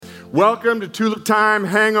Welcome to Tulip Time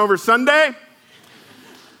Hangover Sunday.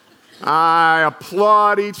 I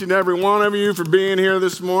applaud each and every one of you for being here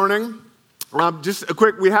this morning. Just a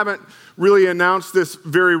quick, we haven't really announced this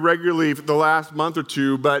very regularly for the last month or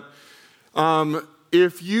two, but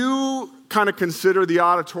if you kind of consider the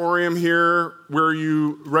auditorium here where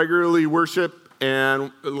you regularly worship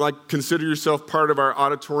and consider yourself part of our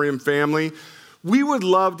auditorium family, we would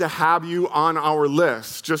love to have you on our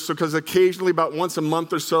list, just because occasionally, about once a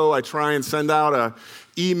month or so, I try and send out an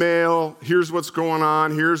email. Here's what's going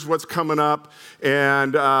on. Here's what's coming up.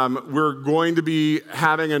 And we're going to be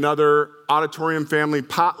having another auditorium family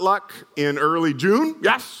potluck in early June.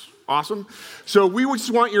 Yes, awesome. So we would just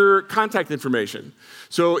want your contact information.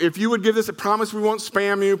 So if you would give this a promise, we won't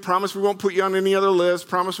spam you, promise we won't put you on any other list,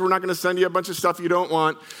 promise we're not going to send you a bunch of stuff you don't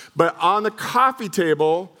want. But on the coffee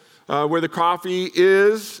table, where the coffee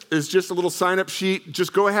is just a little sign-up sheet.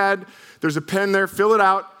 Just go ahead. There's a pen there. Fill it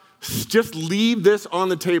out. Just leave this on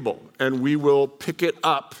the table, and we will pick it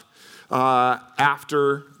up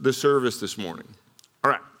after the service this morning.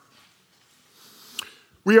 All right.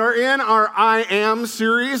 We are in our I Am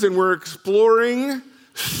series, and we're exploring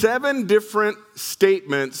 7 different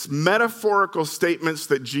statements, metaphorical statements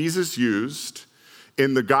that Jesus used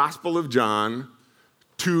in the Gospel of John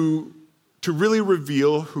to really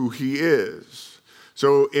reveal who he is.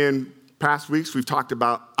 So in past weeks, we've talked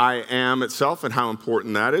about I am itself and how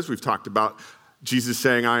important that is. We've talked about Jesus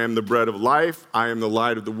saying, I am the bread of life. I am the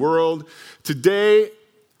light of the world. Today,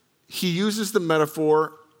 he uses the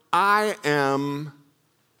metaphor, I am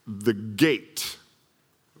the gate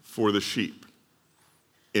for the sheep.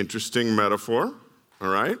 Interesting metaphor, all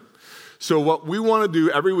right? So what we want to do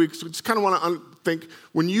every week, so we just kind of want to think,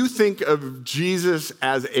 when you think of Jesus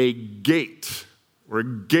as a gate or a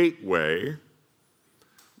gateway,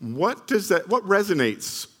 what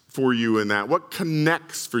resonates for you in that? What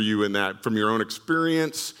connects for you in that from your own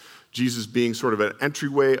experience? Jesus being sort of an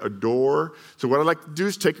entryway, a door. So what I'd like to do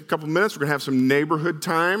is take a couple minutes. We're going to have some neighborhood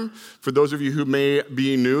time. For those of you who may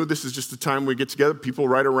be new, this is just the time we get together. People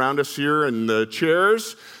right around us here in the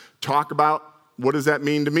chairs talk about, what does that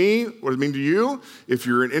mean to me? What does it mean to you? If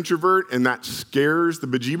you're an introvert and that scares the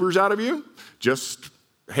bejeebers out of you, just,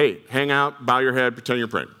 hey, hang out, bow your head, pretend you're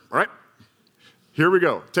praying. All right? Here we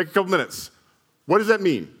go. Take a couple minutes. What does that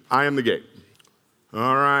mean? I am the gate.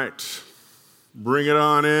 All right. Bring it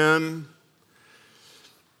on in.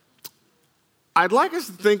 I'd like us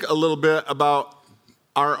to think a little bit about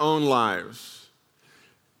our own lives.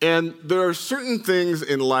 And there are certain things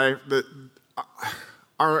in life that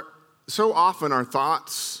are so often our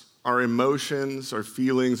thoughts, our emotions, our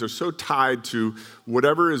feelings are so tied to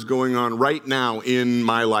whatever is going on right now in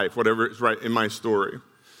my life, whatever is right in my story.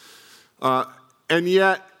 And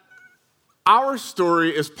yet, our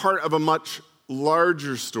story is part of a much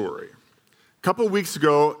larger story. A couple of weeks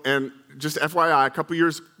ago, and just FYI, a couple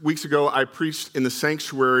of weeks ago, I preached in the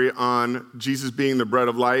sanctuary on Jesus being the bread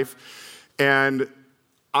of life. And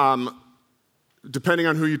depending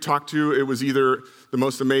on who you talk to, it was either the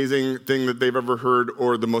most amazing thing that they've ever heard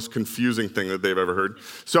or the most confusing thing that they've ever heard.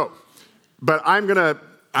 So, but I'm gonna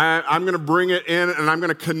bring it in, and I'm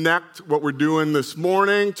gonna connect what we're doing this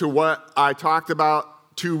morning to what I talked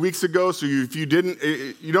about 2 weeks ago. So if you didn't,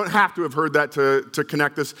 you don't have to have heard that to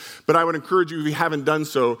connect this, but I would encourage you, if you haven't done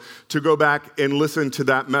so, to go back and listen to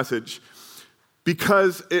that message.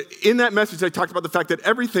 Because in that message, I talked about the fact that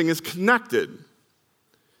everything is connected.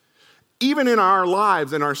 Even in our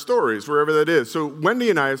lives and our stories, wherever that is. So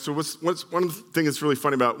Wendy and I, what's one of the things that's really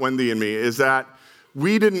funny about Wendy and me is that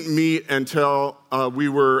we didn't meet until we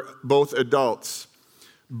were both adults.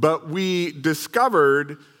 But we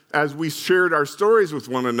discovered, as we shared our stories with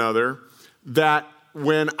one another, that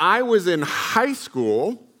when I was in high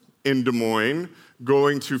school in Des Moines,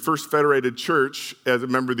 going to First Federated Church as a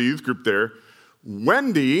member of the youth group there,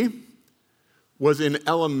 Wendy was in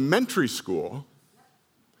elementary school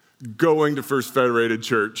going to First Federated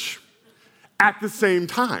Church at the same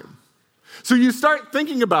time. So you start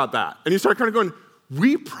thinking about that, and you start kind of going,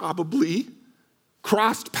 we probably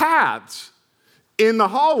crossed paths in the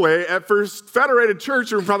hallway at First Federated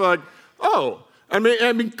Church, and we're probably like, oh, I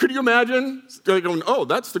mean, could you imagine? Like going, oh,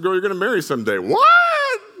 that's the girl you're going to marry someday. What?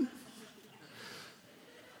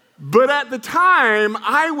 But at the time,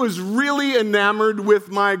 I was really enamored with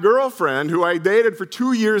my girlfriend, who I dated for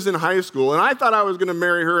 2 years in high school, and I thought I was going to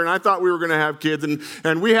marry her, and I thought we were going to have kids,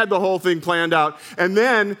 and we had the whole thing planned out. And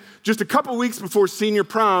then, just a couple weeks before senior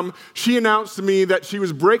prom, she announced to me that she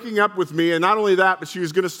was breaking up with me, and not only that, but she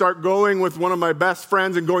was going to start going with one of my best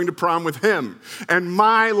friends and going to prom with him. And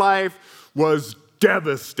my life was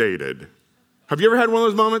devastated. Have you ever had one of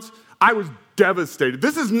those moments? I was devastated.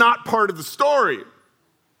 This is not part of the story.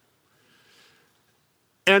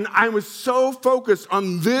 And I was so focused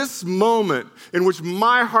on this moment in which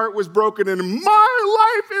my heart was broken and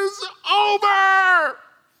my life is over.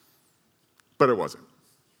 But it wasn't.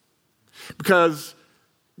 Because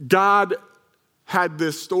God had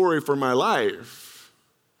this story for my life.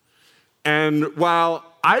 And while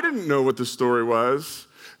I didn't know what the story was,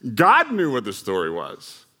 God knew what the story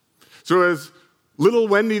was. So as little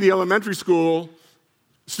Wendy, the elementary school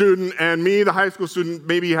student, and me, the high school student,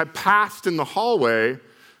 maybe had passed in the hallway,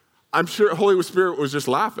 I'm sure the Holy Spirit was just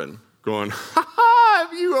laughing, going, ha ha,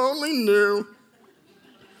 if you only knew.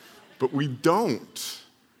 But we don't.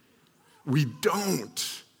 We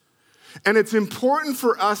don't. And it's important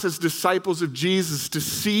for us as disciples of Jesus to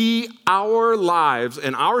see our lives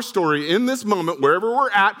and our story in this moment, wherever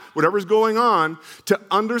we're at, whatever's going on, to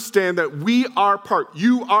understand that we are part,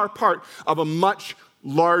 you are part of a much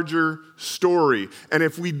larger story. And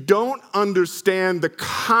if we don't understand the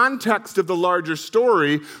context of the larger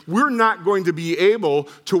story, we're not going to be able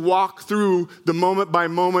to walk through the moment by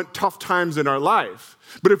moment tough times in our life.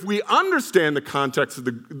 But if we understand the context of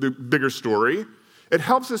the bigger story, it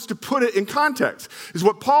helps us to put it in context. Is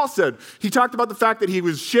what Paul said. He talked about the fact that he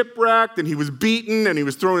was shipwrecked and he was beaten and he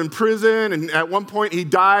was thrown in prison, and at one point he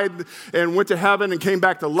died and went to heaven and came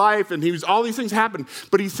back to life, and all these things happened.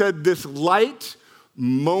 But he said this light,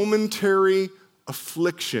 momentary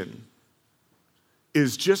affliction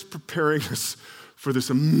is just preparing us for this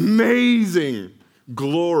amazing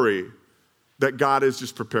glory that God is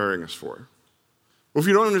just preparing us for. Well, if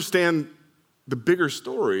you don't understand the bigger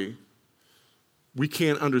story, we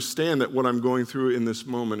can't understand that what I'm going through in this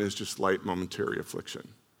moment is just light, momentary affliction.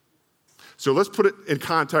 So let's put it in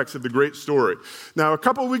context of the great story. Now, a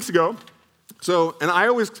couple of weeks ago, and I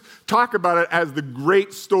always talk about it as the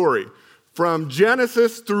great story, from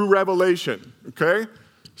Genesis through Revelation, okay?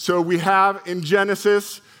 So we have in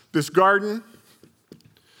Genesis this garden,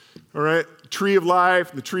 all right, tree of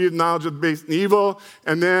life, the tree of knowledge of good and evil,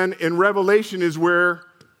 and then in Revelation is where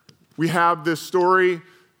we have this story,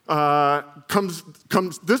 this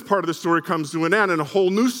part of the story comes to an end, and a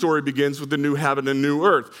whole new story begins with the new heaven and new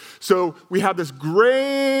earth. So we have this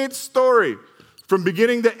great story from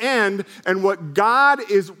beginning to end, and what God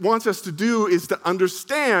wants us to do is to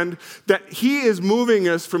understand that He is moving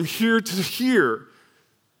us from here to here.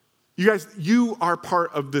 You guys, you are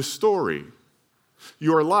part of this story.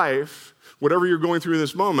 Your life, whatever you're going through in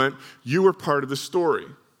this moment, you are part of the story.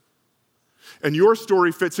 And your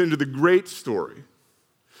story fits into the great story.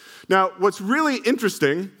 Now, what's really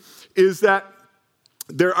interesting is that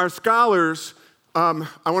there are scholars, I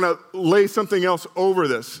want to lay something else over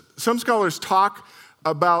this. Some scholars talk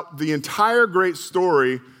about the entire great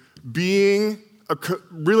story being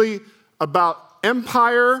really about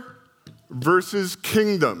empire versus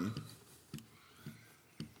kingdom.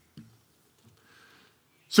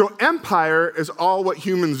 So empire is all what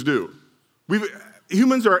humans do.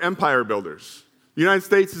 Humans are empire builders. The United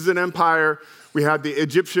States is an empire. We had the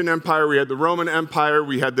Egyptian Empire, we had the Roman Empire,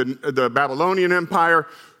 we had the Babylonian Empire.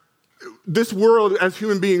 This world, as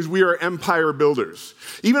human beings, we are empire builders.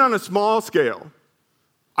 Even on a small scale,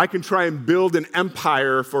 I can try and build an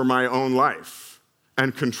empire for my own life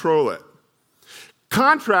and control it.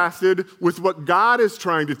 Contrasted with what God is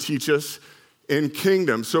trying to teach us in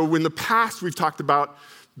kingdom. So in the past, we've talked about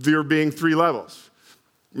there being 3 levels.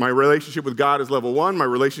 My relationship with God is level 1. My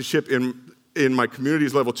relationship in my community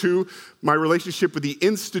is level 2. My relationship with the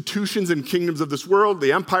institutions and kingdoms of this world,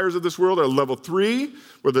 the empires of this world, are level 3,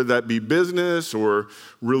 whether that be business or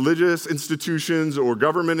religious institutions or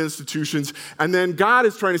government institutions. And then God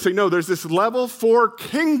is trying to say, no, there's this level 4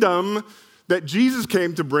 kingdom that Jesus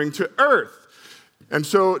came to bring to earth. And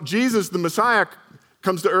so Jesus, the Messiah,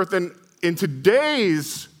 comes to earth, and in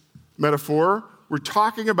today's metaphor, we're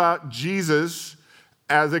talking about Jesus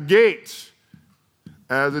as a gate,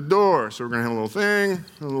 as a door. So we're going to have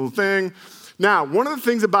a little thing. Now, one of the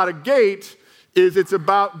things about a gate is it's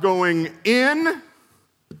about going in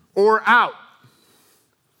or out.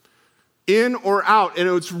 In or out.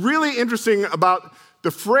 And what's really interesting about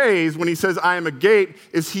the phrase when he says, I am a gate,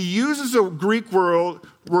 is he uses a Greek word,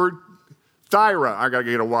 thyra. I got to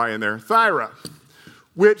get a Y in there. Thyra,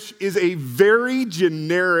 which is a very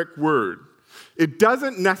generic word. It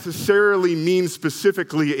doesn't necessarily mean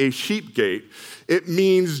specifically a sheep gate. It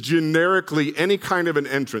means generically any kind of an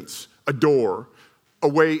entrance, a door, a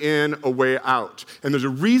way in, a way out. And there's a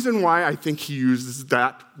reason why I think he uses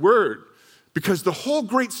that word. Because the whole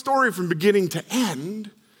great story from beginning to end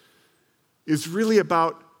is really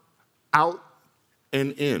about out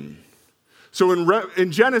and in. So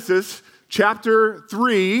in Genesis chapter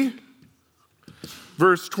 3,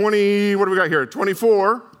 verse 20, what do we got here?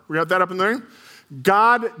 24, we got that up in there.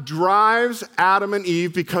 God drives Adam and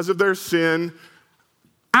Eve because of their sin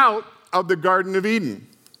out of the Garden of Eden.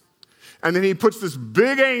 And then he puts this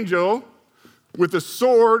big angel with a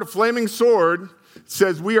sword, a flaming sword,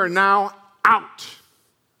 says we are now out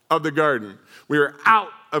of the garden. We are out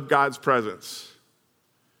of God's presence.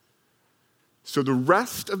 So the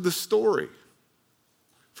rest of the story,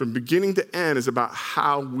 from beginning to end, is about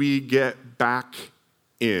how we get back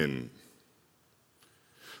in.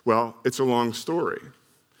 Well, it's a long story.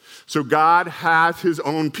 So God has his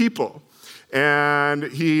own people. And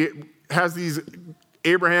he has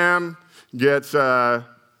Abraham gets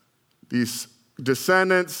these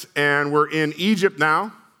descendants, and we're in Egypt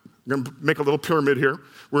now. I'm going to make a little pyramid here.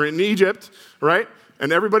 We're in Egypt, right?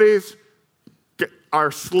 And everybody's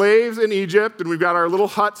our slaves in Egypt, and we've got our little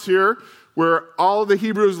huts here where all the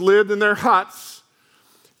Hebrews lived in their huts.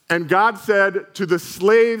 And God said to the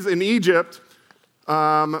slaves in Egypt,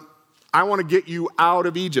 I want to get you out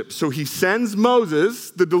of Egypt. So he sends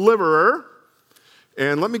Moses, the deliverer,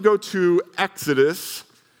 and let me go to Exodus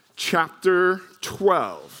chapter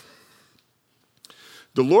 12.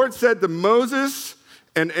 The Lord said to Moses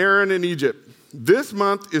and Aaron in Egypt, this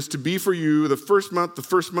month is to be for you the first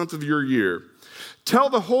month of your year. Tell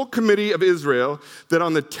the whole committee of Israel that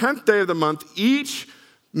on the 10th day of the month, each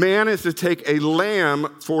man is to take a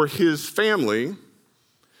lamb for his family,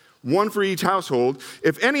 one for each household.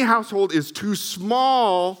 If any household is too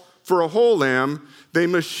small for a whole lamb, they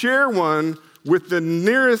must share one with the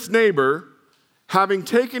nearest neighbor, having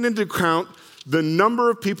taken into account the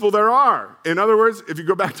number of people there are. In other words, if you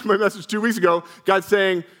go back to my message 2 weeks ago, God's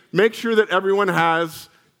saying, make sure that everyone has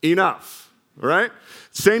enough, all right?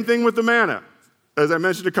 Same thing with the manna, as I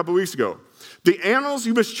mentioned a couple weeks ago. The animals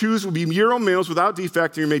you must choose will be year-old males without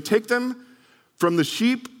defect, and you may take them from the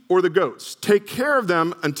sheep or the goats. Take care of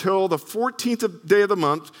them until the 14th day of the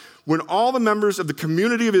month, when all the members of the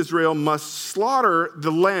community of Israel must slaughter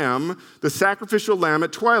the lamb, the sacrificial lamb,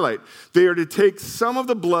 at twilight. They are to take some of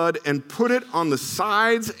the blood and put it on the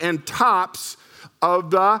sides and tops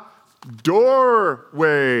of the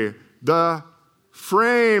doorway, the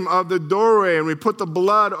frame of the doorway, and we put the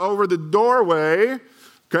blood over the doorway,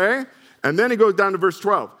 okay? And then he goes down to verse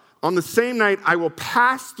 12. On the same night, I will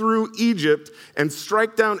pass through Egypt and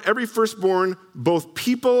strike down every firstborn, both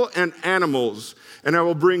people and animals, and I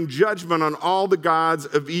will bring judgment on all the gods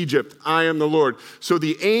of Egypt. I am the Lord. So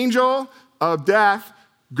the angel of death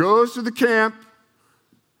goes to the camp,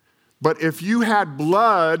 but if you had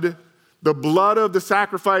blood, the blood of the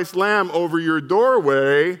sacrificed lamb over your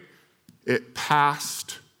doorway, it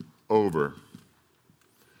passed over.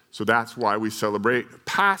 So that's why we celebrate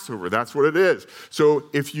Passover. That's what it is. So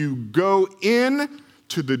if you go in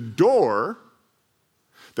to the door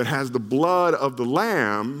that has the blood of the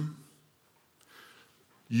lamb,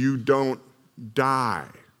 you don't die.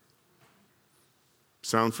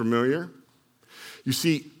 Sound familiar? You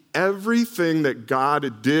see, everything that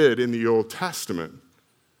God did in the Old Testament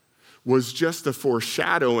was just a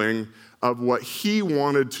foreshadowing of what he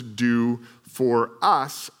wanted to do for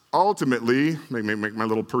us ultimately. Make my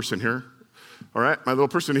little person here. All right, my little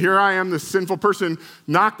person. Here I am, this sinful person,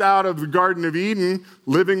 knocked out of the Garden of Eden,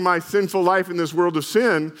 living my sinful life in this world of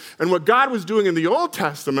sin. And what God was doing in the Old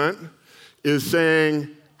Testament is saying,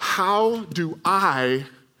 how do I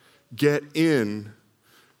get in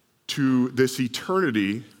to this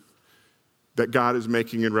eternity that God is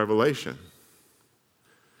making in Revelation?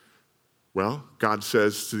 Well, God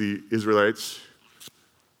says to the Israelites,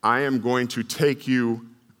 I am going to take you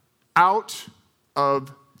out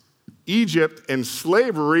of Egypt and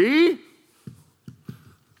slavery,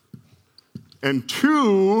 and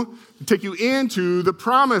take you into the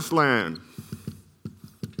promised land.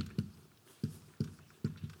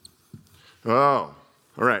 Oh, all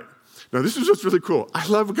right. Now, this is just really cool. I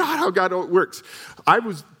love God, how God works. I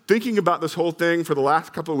was thinking about this whole thing for the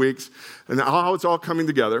last couple of weeks and how it's all coming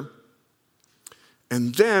together.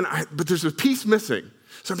 And then, but there's a piece missing.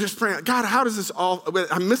 So I'm just praying, God, how does this all,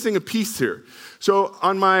 I'm missing a piece here. So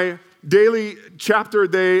on my daily chapter a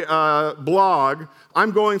day blog,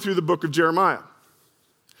 I'm going through the book of Jeremiah,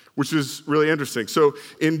 which is really interesting. So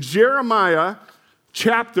in Jeremiah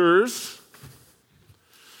chapters,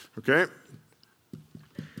 okay,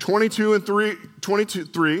 23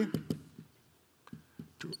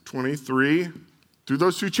 through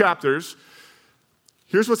those two chapters,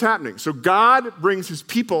 here's what's happening. So God brings his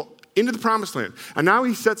people into the promised land. And now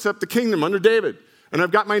he sets up the kingdom under David. And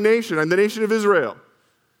I've got my nation, I'm the nation of Israel.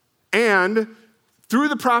 And through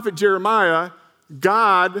the prophet Jeremiah,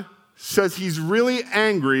 God says he's really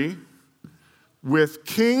angry with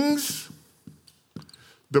kings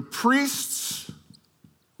the priests,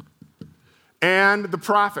 and the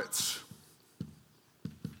prophets.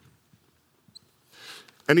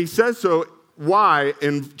 And he says so, why,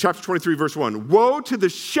 in chapter 23, verse 1. Woe to the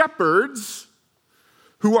shepherds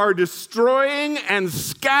who are destroying and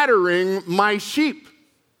scattering my sheep.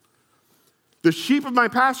 The sheep of my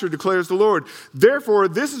pasture, declares the Lord. Therefore,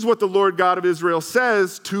 this is what the Lord God of Israel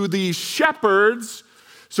says to the shepherds.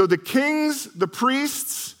 So the kings, the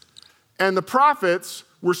priests, and the prophets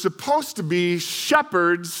were supposed to be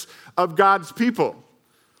shepherds of God's people.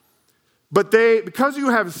 But because you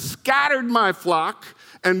have scattered my flock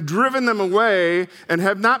and driven them away and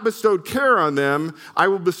have not bestowed care on them, I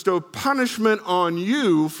will bestow punishment on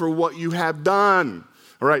you for what you have done.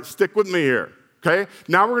 All right, stick with me here, okay?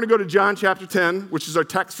 Now we're going to go to John chapter 10, which is our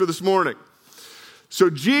text for this morning. So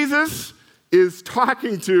Jesus is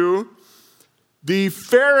talking to the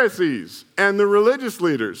Pharisees and the religious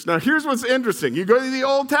leaders. Now here's what's interesting. You go to the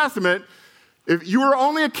Old Testament, if you are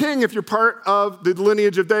only a king if you're part of the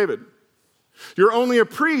lineage of David. You're only a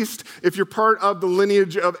priest if you're part of the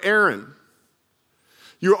lineage of Aaron.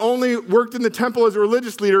 You only worked in the temple as a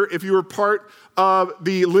religious leader if you were part of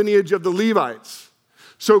the lineage of the Levites.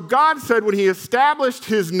 So God said when he established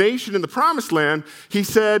his nation in the promised land, he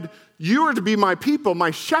said, you are to be my people,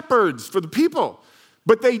 my shepherds for the people.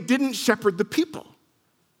 But they didn't shepherd the people.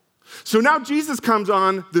 So now Jesus comes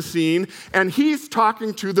on the scene and he's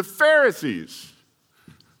talking to the Pharisees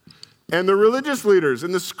and the religious leaders,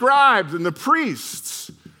 and the scribes, and the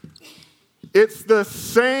priests. It's the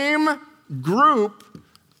same group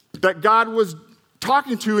that God was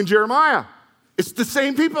talking to in Jeremiah. It's the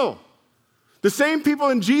same people. The same people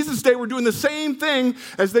in Jesus' day were doing the same thing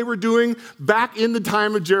as they were doing back in the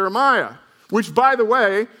time of Jeremiah. Which, by the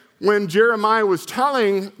way, when Jeremiah was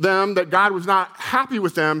telling them that God was not happy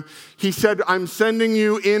with them, he said, I'm sending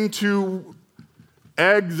you into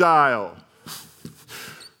exile.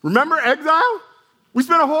 Remember exile? We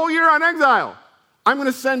spent a whole year on exile. I'm going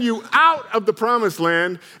to send you out of the promised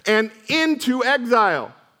land and into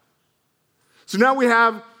exile. So now we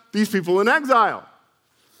have these people in exile.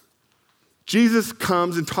 Jesus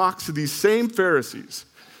comes and talks to these same Pharisees.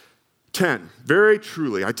 10, very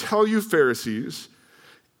truly, I tell you, Pharisees,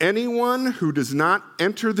 anyone who does not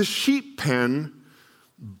enter the sheep pen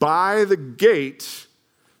by the gate,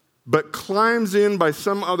 but climbs in by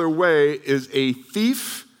some other way, is a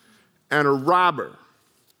thief and a robber.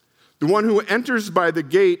 The one who enters by the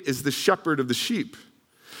gate is the shepherd of the sheep.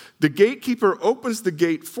 The gatekeeper opens the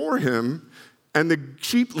gate for him, and the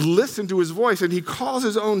sheep listen to his voice, and he calls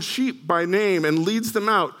his own sheep by name and leads them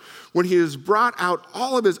out. When he has brought out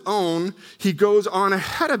all of his own, he goes on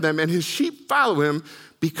ahead of them, and his sheep follow him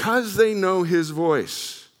because they know his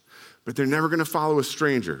voice. But they're never going to follow a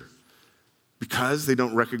stranger because they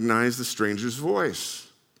don't recognize the stranger's voice.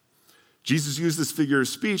 Jesus used this figure of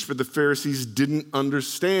speech, but the Pharisees didn't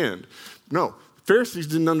understand. No, Pharisees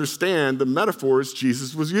didn't understand the metaphors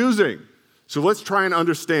Jesus was using. So let's try and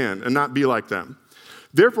understand and not be like them.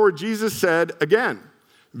 Therefore, Jesus said again,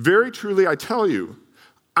 very truly I tell you,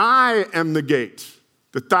 I am the gate,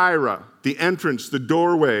 the thyra, the entrance, the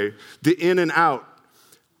doorway, the in and out.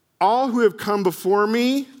 All who have come before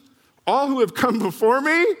me,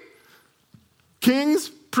 kings,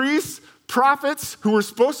 priests, prophets who were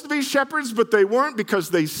supposed to be shepherds, but they weren't because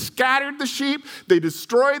they scattered the sheep, they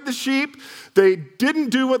destroyed the sheep, they didn't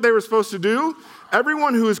do what they were supposed to do.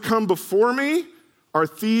 Everyone who has come before me are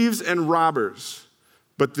thieves and robbers,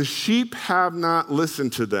 but the sheep have not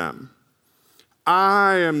listened to them.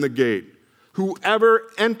 I am the gate. Whoever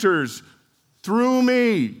enters through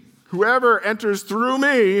me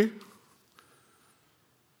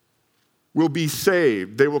will be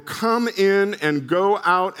saved. They will come in and go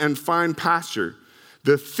out and find pasture.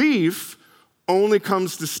 The thief only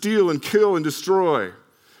comes to steal and kill and destroy.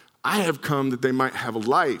 I have come that they might have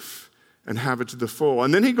life and have it to the full.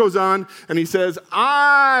 And then he goes on and he says,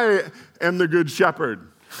 I am the good shepherd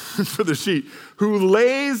for the sheep, who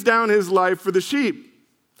lays down his life for the sheep.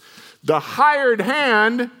 The hired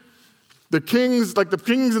hand, the kings and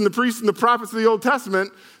the priests and the prophets of the Old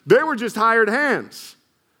Testament, they were just hired hands.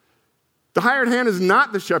 The hired hand is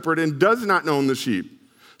not the shepherd and does not own the sheep.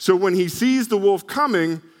 So when he sees the wolf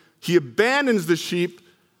coming, he abandons the sheep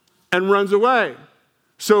and runs away.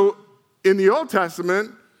 So in the Old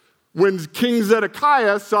Testament, when King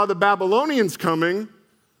Zedekiah saw the Babylonians coming,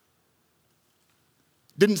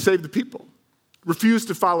 didn't save the people, refused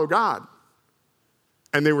to follow God,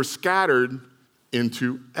 and they were scattered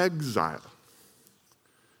into exile.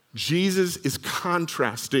 Jesus is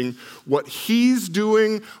contrasting what he's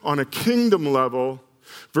doing on a kingdom level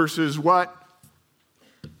versus what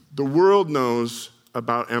the world knows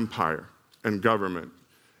about empire and government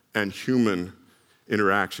and human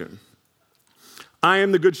interaction. I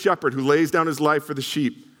am the good shepherd who lays down his life for the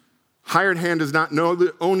sheep. Hired hand does not know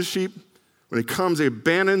the own sheep. When he comes, he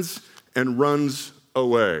abandons and runs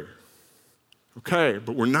away. Okay,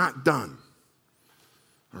 but we're not done.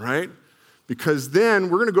 All right? Because then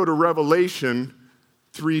we're going to go to Revelation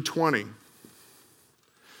 3:20.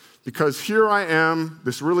 Because here I am,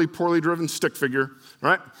 this really poorly driven stick figure,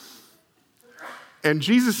 right? And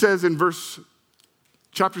Jesus says in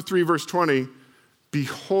chapter 3, verse 20,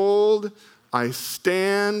 "Behold, I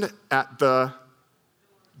stand at the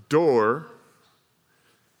door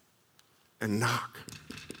and knock.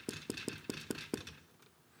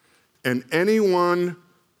 And anyone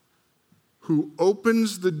who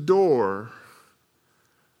opens the door,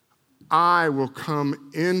 I will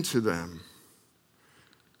come into them,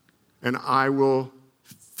 and I will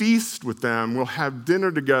feast with them. We'll have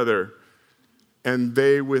dinner together, and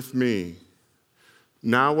they with me."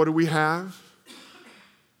 Now what do we have?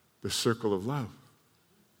 The circle of love.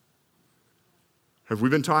 Have we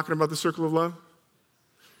been talking about the circle of love?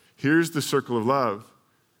 Here's the circle of love.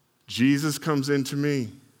 Jesus comes into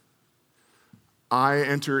me. I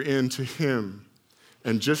enter into him.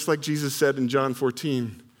 And just like Jesus said in John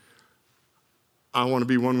 14, I want to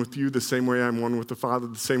be one with you the same way I'm one with the Father,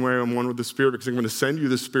 the same way I'm one with the Spirit, because I'm going to send you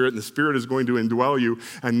the Spirit, and the Spirit is going to indwell you.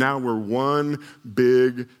 And now we're one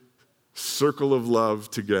big circle of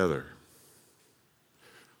love together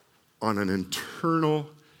on an internal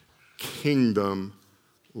kingdom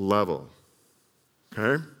level.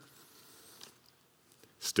 Okay?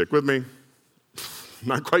 Stick with me.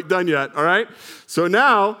 Not quite done yet, all right? So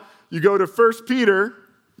now you go to 1 Peter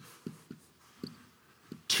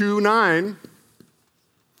 2:9,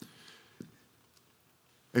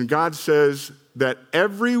 and God says that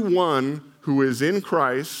everyone who is in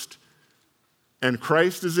Christ and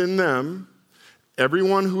Christ is in them,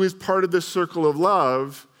 everyone who is part of this circle of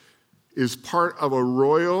love is part of a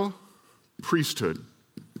royal priesthood,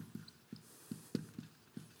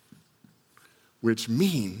 which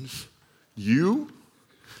means you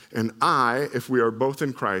and I, if we are both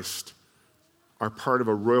in Christ, are part of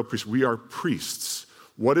a royal priesthood. We are priests.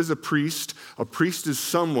 What is a priest? A priest is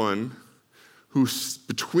someone who's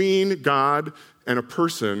between God and a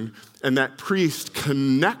person, and that priest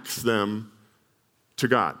connects them to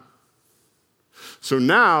God. So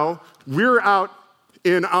now we're out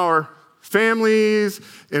in our families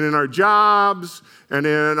and in our jobs and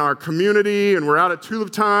in our community, and we're out at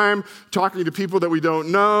Tulip Time talking to people that we don't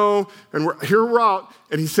know, and we're out,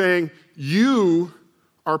 and he's saying, you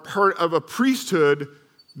are part of a priesthood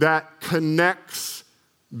that connects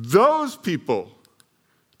those people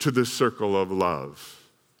to the circle of love.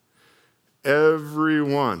 Every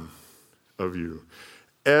one of you,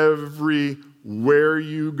 everywhere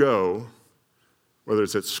you go, whether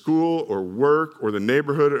it's at school or work or the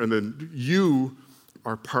neighborhood, and then you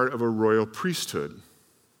are part of a royal priesthood.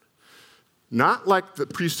 Not like the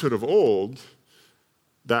priesthood of old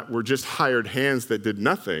that were just hired hands that did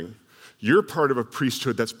nothing. You're part of a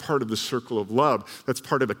priesthood that's part of the circle of love, that's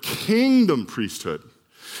part of a kingdom priesthood.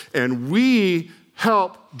 And we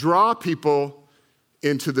help draw people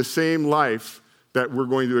into the same life that we're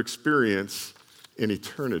going to experience in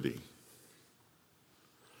eternity.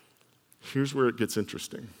 Here's where it gets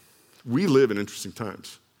interesting. We live in interesting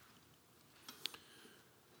times.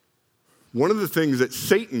 One of the things that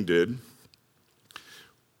Satan did,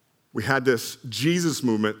 we had this Jesus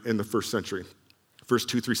movement in the first century, first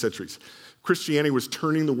 2-3 centuries. Christianity was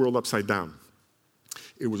turning the world upside down.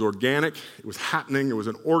 It was organic, it was happening, it was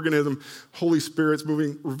an organism, Holy Spirit's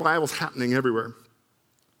moving, revival's happening everywhere.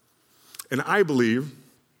 And I believe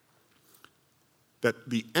that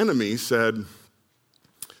the enemy said,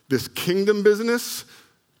 this kingdom business,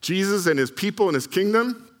 Jesus and his people and his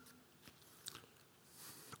kingdom,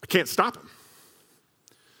 I can't stop him.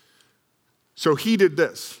 So he did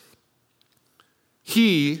this.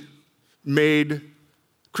 He made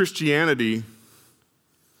Christianity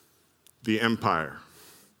the empire.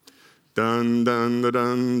 Dun, dun, dun,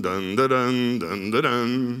 dun, dun, dun, dun, dun,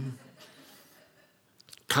 dun.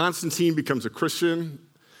 Constantine becomes a Christian.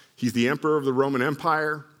 He's the emperor of the Roman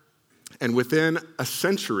Empire. And within a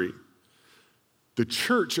century, the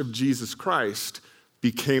church of Jesus Christ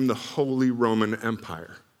became the Holy Roman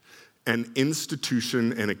Empire, an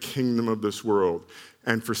institution and a kingdom of this world.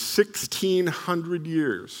 And for 1,600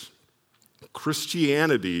 years,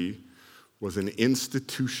 Christianity was an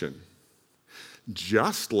institution,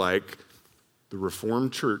 just like the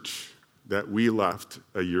Reformed Church that we left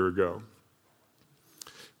a year ago.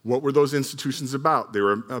 What were those institutions about? They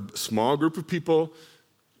were a small group of people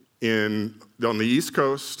on the East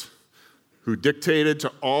Coast who dictated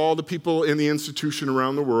to all the people in the institution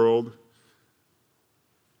around the world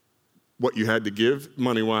what you had to give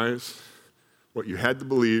money-wise, what you had to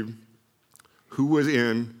believe, who was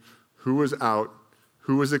in, who was out,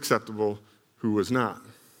 who was acceptable, who was not.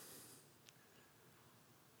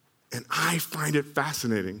 And I find it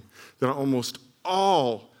fascinating that almost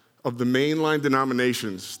all of the mainline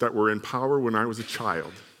denominations that were in power when I was a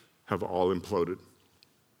child have all imploded.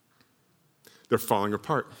 They're falling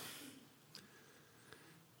apart.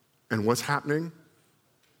 And what's happening?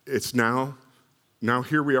 It's now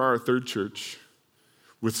here we are, a third church,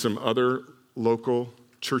 with some other local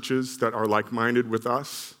churches that are like-minded with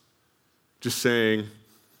us, just saying,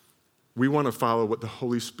 we want to follow what the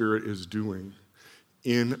Holy Spirit is doing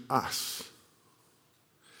in us.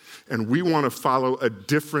 And we want to follow a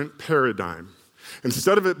different paradigm.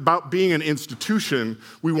 Instead of it about being an institution,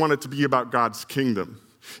 we want it to be about God's kingdom,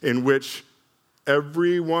 in which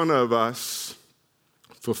every one of us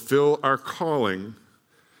fulfill our calling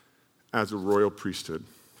as a royal priesthood.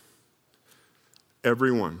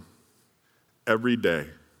 Everyone, every day,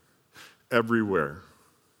 everywhere,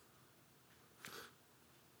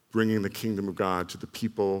 bringing the kingdom of God to the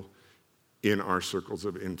people in our circles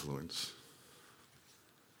of influence.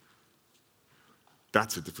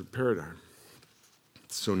 That's a different paradigm.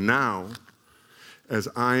 So now, as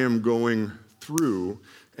I am going through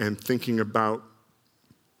and thinking about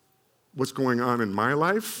what's going on in my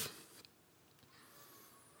life,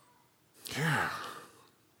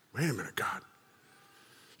 wait a minute, God.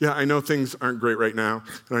 Yeah, I know things aren't great right now,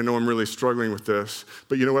 and I know I'm really struggling with this,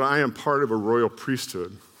 but you know what? I am part of a royal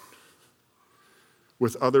priesthood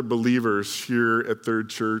with other believers here at Third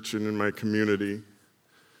Church and in my community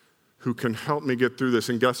who can help me get through this.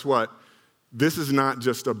 And guess what? This is not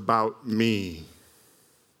just about me.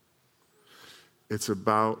 It's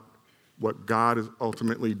about what God is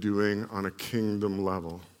ultimately doing on a kingdom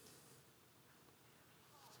level.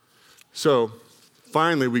 So,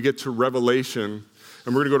 finally, we get to Revelation,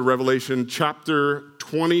 and we're going to go to Revelation chapter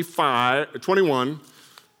 21.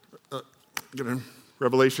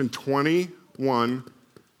 Revelation 21,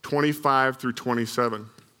 25 through 27.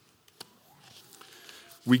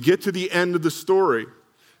 We get to the end of the story,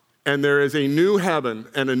 and there is a new heaven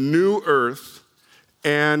and a new earth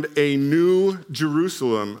and a new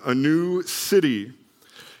Jerusalem, a new city.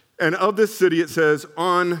 And of this city, it says,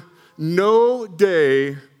 on no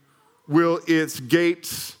day will its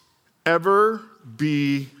gates ever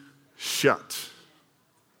be shut.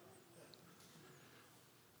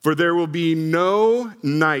 For there will be no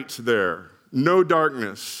night there, no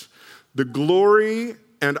darkness. The glory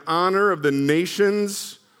and honor of the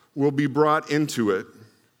nations will be brought into it.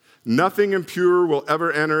 Nothing impure will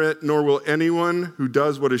ever enter it, nor will anyone who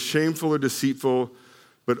does what is shameful or deceitful,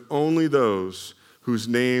 but only those whose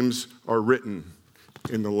names are written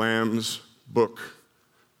in the Lamb's book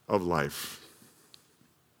of life.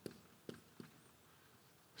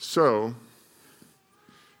 So,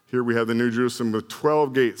 here we have the New Jerusalem with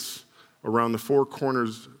 12 gates around the four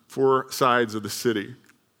corners, four sides of the city.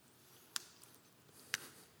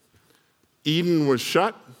 Eden was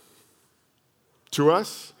shut to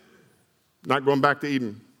us, not going back to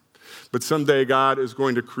Eden. But someday God is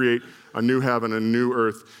going to create a new heaven, a new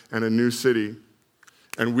earth, and a new city,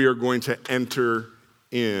 and we are going to enter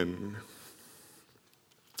in.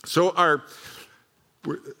 So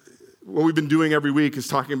what we've been doing every week is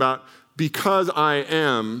talking about because I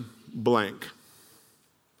am blank.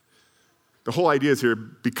 The whole idea is here,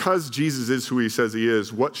 because Jesus is who he says he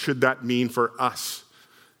is, what should that mean for us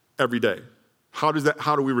every day? How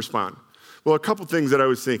do we respond? Well, a couple things that I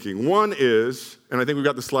was thinking. One is, and I think we've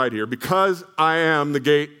got the slide here, because I am the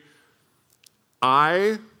gate,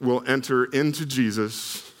 I will enter into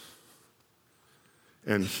Jesus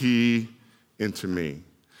and he into me.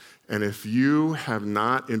 And if you have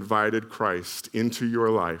not invited Christ into your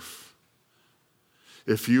life,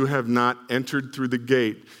 if you have not entered through the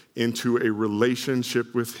gate into a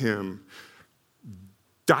relationship with him,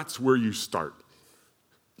 that's where you start.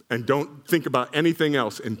 And don't think about anything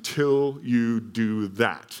else until you do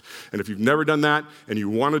that. And if you've never done that and you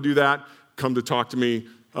want to do that, come to talk to me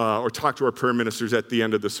or talk to our prayer ministers at the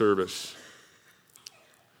end of the service.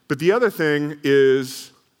 But the other thing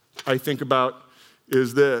I think about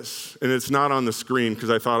is this, and it's not on the screen because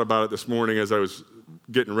I thought about it this morning as I was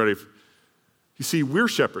getting ready. You see, we're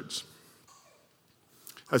shepherds.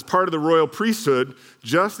 As part of the royal priesthood,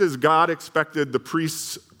 just as God expected the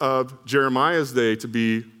priests of Jeremiah's day to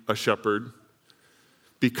be a shepherd,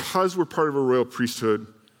 because we're part of a royal priesthood,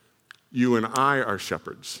 you and I are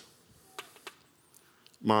shepherds.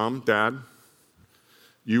 Mom, Dad,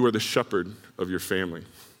 You are the shepherd of your family.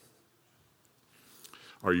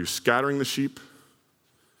 Are you scattering the sheep,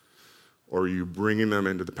 or are you bringing them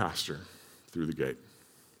into the pasture through the gate?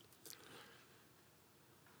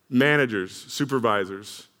 Managers,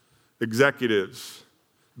 supervisors, executives,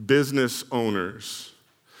 business owners,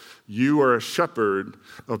 you are a shepherd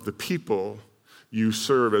of the people you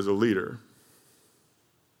serve as a leader.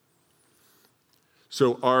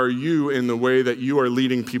 So are you, in the way that you are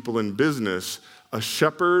leading people in business, a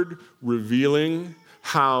shepherd revealing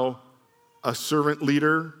how a servant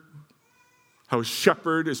leader, how a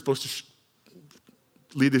shepherd is supposed to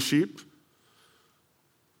lead the sheep?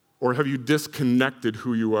 Or have you disconnected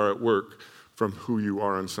who you are at work from who you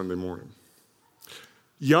are on Sunday morning?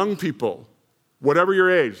 Young people, whatever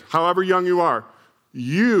your age, however young you are,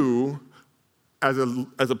 you, as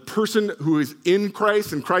a person who is in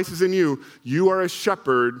Christ and Christ is in you, you are a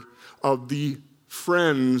shepherd of the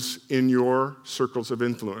friends in your circles of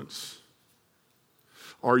influence.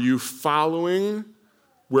 Are you following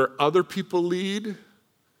where other people lead,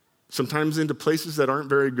 sometimes into places that aren't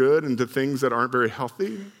very good, into things that aren't very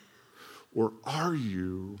healthy? Or are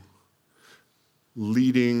you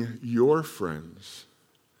leading your friends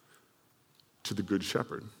to the Good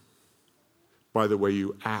Shepherd by the way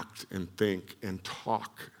you act and think and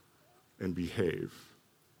talk and behave?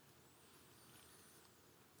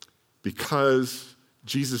 Because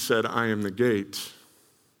Jesus said, I am the gate,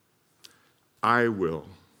 I will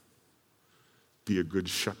be a good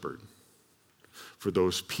shepherd for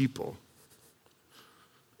those people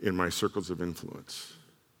in my circles of influence,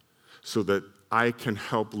 so that I can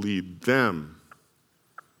help lead them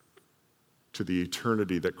to the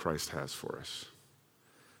eternity that Christ has for us.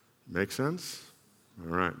 Make sense?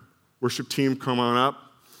 All right. Worship team, come on up,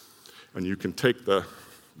 and you can take the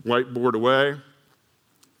whiteboard away.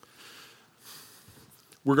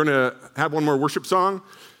 We're going to have one more worship song,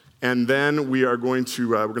 and then we are going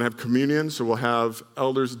to have communion. So we'll have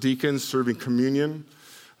elders, deacons serving communion.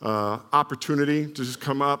 Opportunity to just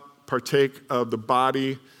come up, partake of the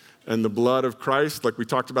body and the blood of Christ, like we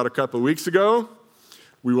talked about a couple of weeks ago.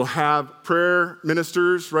 We will have prayer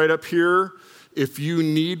ministers right up here. If you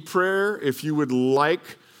need prayer, if you would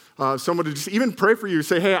like someone to just even pray for you,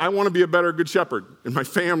 say, hey, I want to be a better good shepherd in my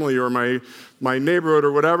family or my neighborhood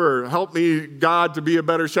or whatever. Help me, God, to be a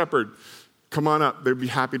better shepherd. Come on up. They'd be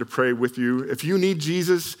happy to pray with you. If you need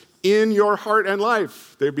Jesus in your heart and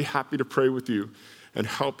life, they'd be happy to pray with you and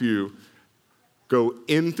help you go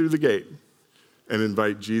in through the gate and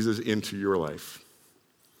invite Jesus into your life.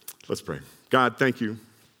 Let's pray. God, thank you.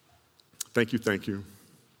 Thank you, thank you.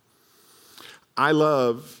 I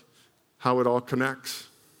love how it all connects.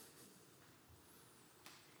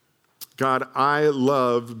 God, I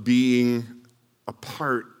love being a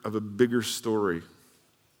part of a bigger story.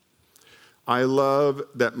 I love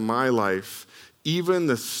that my life, even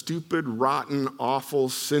the stupid, rotten, awful,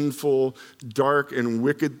 sinful, dark, and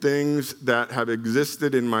wicked things that have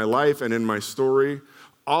existed in my life and in my story,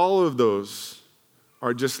 all of those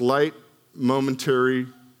are just light, momentary,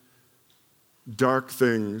 dark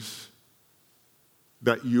things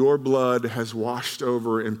that your blood has washed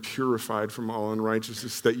over and purified from all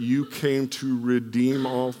unrighteousness, that you came to redeem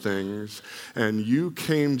all things, and you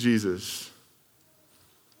came, Jesus,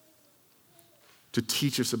 to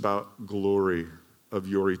teach us about glory of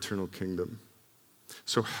your eternal kingdom.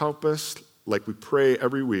 So help us, like we pray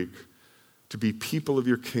every week, to be people of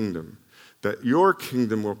your kingdom, that your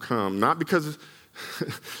kingdom will come, not because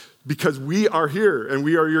we are here and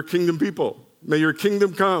we are your kingdom people. May your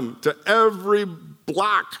kingdom come to every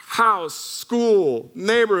block, house, school,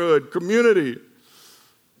 neighborhood, community,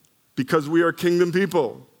 because we are kingdom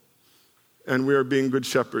people and we are being good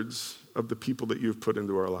shepherds of the people that you've put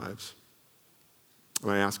into our lives.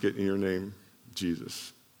 And I ask it in your name,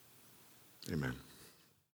 Jesus. Amen.